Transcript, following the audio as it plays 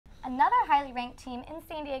another highly ranked team in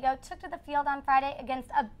San Diego took to the field on Friday against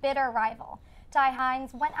a bitter rival. Ty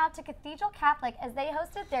Hines went out to Cathedral Catholic as they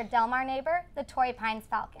hosted their Del Mar neighbor, the Torrey Pines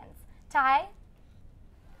Falcons. Ty?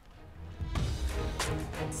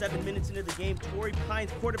 7 minutes into the game, Torrey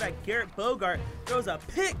Pines quarterback Garrett Bogart throws a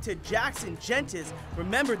pick to Jackson Gentis.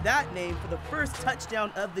 Remember that name for the first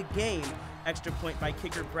touchdown of the game. Extra point by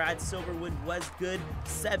kicker Brad Silverwood was good,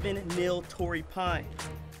 7-0 Torrey Pines.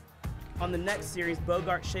 On the next series,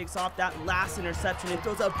 Bogart shakes off that last interception and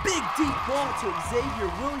throws a big deep ball to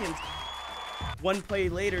Xavier Williams. One play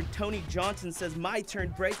later, Tony Johnson says my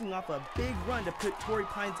turn, breaking off a big run to put Torrey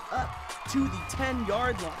Pines up to the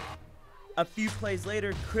 10-yard line. A few plays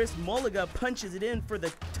later, Chris Mulliga punches it in for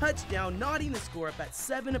the touchdown, knotting the score up at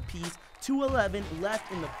 7 apiece, 2:11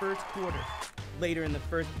 left in the first quarter. Later in the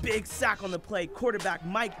first, big sack on the play, quarterback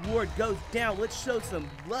Mike Ward goes down. Let's show some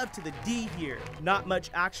love to the D here. Not much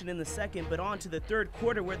action in the second, but on to the third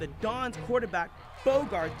quarter where the Dons quarterback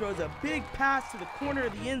Bogart throws a big pass to the corner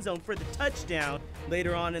of the end zone for the touchdown.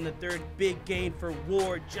 Later on in the third, big gain for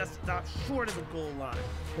Ward, just stopped short of the goal line.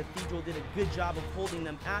 Cathedral did a good job of holding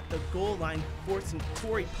them at the goal line, forcing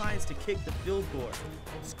Torrey Pines to kick the field goal.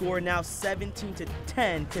 Score now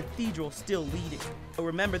 17-10, Cathedral still leading. But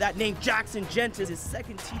remember that name, Jackson Gentis, his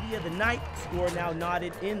second TD of the night. Score now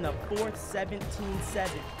knotted in the fourth,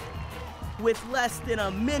 17-7. With less than a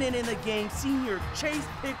minute in the game, senior Chase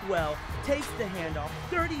Pickwell takes the handoff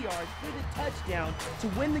 30 yards for the touchdown to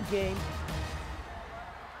win the game.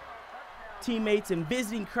 Teammates and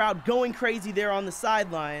visiting crowd going crazy there on the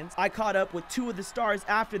sidelines. I caught up with two of the stars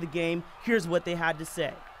after the game. Here's what they had to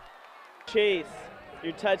say. Chase,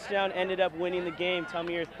 your touchdown ended up winning the game. Tell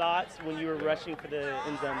me your thoughts when you were rushing for the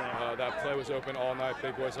end zone there. That play was open all night.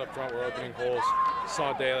 Big boys up front were opening holes.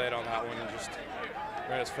 Saw daylight on that one and just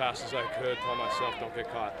ran as fast as I could. Told myself, don't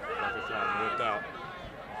get caught. Don't get caught, and whipped out.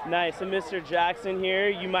 Nice. And Mr. Jackson here,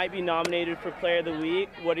 you might be nominated for Player of the Week.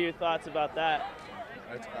 What are your thoughts about that?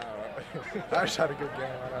 I just had a good game.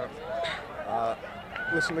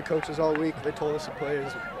 Listened to coaches all week. They told us the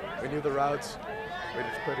plays. We knew the routes. We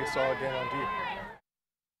just played a solid game on D.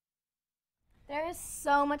 There is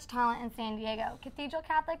so much talent in San Diego. Cathedral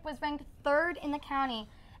Catholic was ranked 3rd in the county,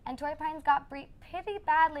 and Torrey Pines got beat pretty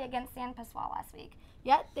badly against San Pasqual last week.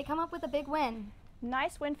 Yet, they come up with a big win.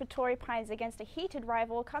 Nice win for Torrey Pines against a heated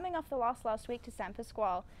rival coming off the loss last week to San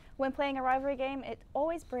Pasqual. When playing a rivalry game, it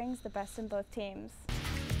always brings the best in both teams.